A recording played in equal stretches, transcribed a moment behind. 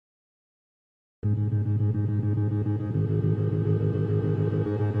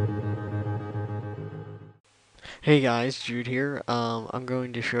Hey guys, Jude here. I'm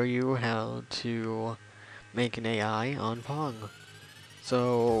going to show you how to make an AI on Pong.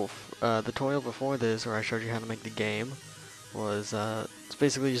 The tutorial before this, where I showed you how to make the game, was it's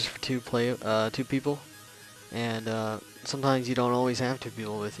basically just for two people, and sometimes you don't always have two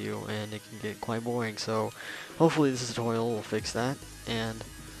people with you, and it can get quite boring. So hopefully this tutorial will fix that. And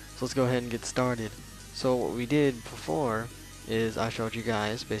so let's go ahead and get started. So what we did before is I showed you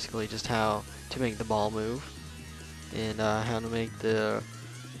guys basically just how to make the ball move and how to make the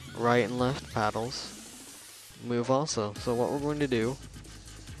right and left paddles move also. So what we're going to do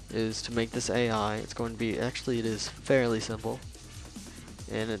is to make this AI, it's going to be, actually it is fairly simple,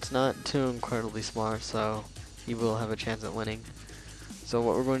 and it's not too incredibly smart, so you will have a chance at winning. So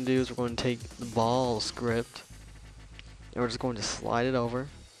what we're going to do is we're going to take the ball script, and we're just going to slide it over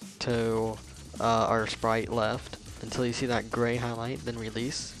to our sprite left until you see that gray highlight, then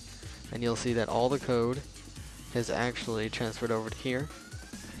release, and you'll see that all the code has actually transferred over to here.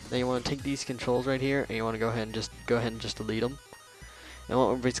 Then you want to take these controls right here, and you want to go ahead and just delete them. And what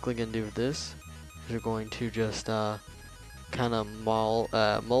we're basically going to do with this is we're going to just kind of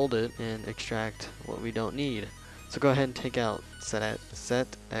mold it and extract what we don't need. So go ahead and take out set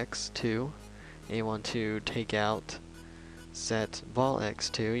x2, and you want to take out set vol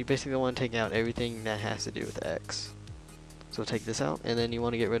x2. You basically want to take out everything that has to do with x. So take this out, and then you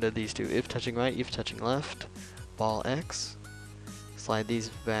want to get rid of these two: if touching right, if touching left, ball x. Slide these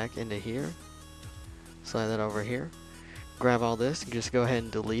back into here. Slide that over here. Grab all this and just go ahead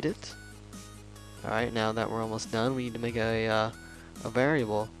and delete it. Alright, now that we're almost done, we need to make a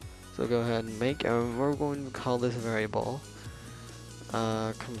variable. So go ahead and make, we're going to call this variable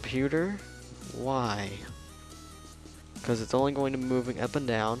computer y. Because it's only going to be moving up and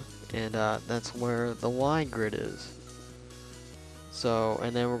down, and that's where the y grid is. So,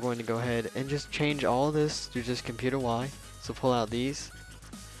 and then we're going to go ahead and just change all this to just computer y. So pull out these,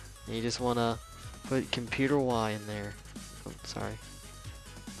 and you just want to put computer Y in there. Oh, sorry.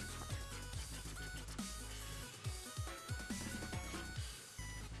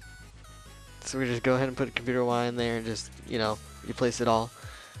 So we just go ahead and put computer Y in there and just, replace it all.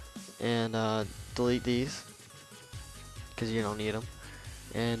 And delete these, because you don't need them.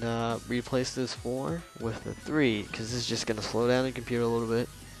 And replace this 4 with a 3, because this is just going to slow down the computer a little bit,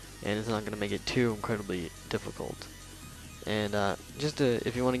 and it's not going to make it too incredibly difficult. And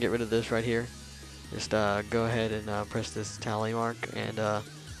if you want to get rid of this right here, just go ahead and press this tally mark, and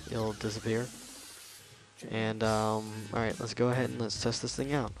it'll disappear. And alright, let's go ahead and let's test this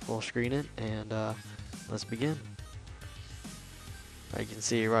thing out. Full screen it, and let's begin. You can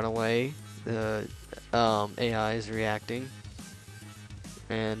see right away the AI is reacting,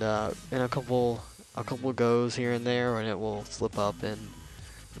 and in a couple goes here and there, and it will slip up, and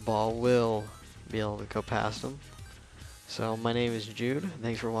the ball will be able to go past them. So my name is Jude.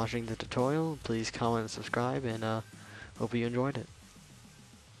 Thanks for watching the tutorial. Please comment and subscribe, and hope you enjoyed it.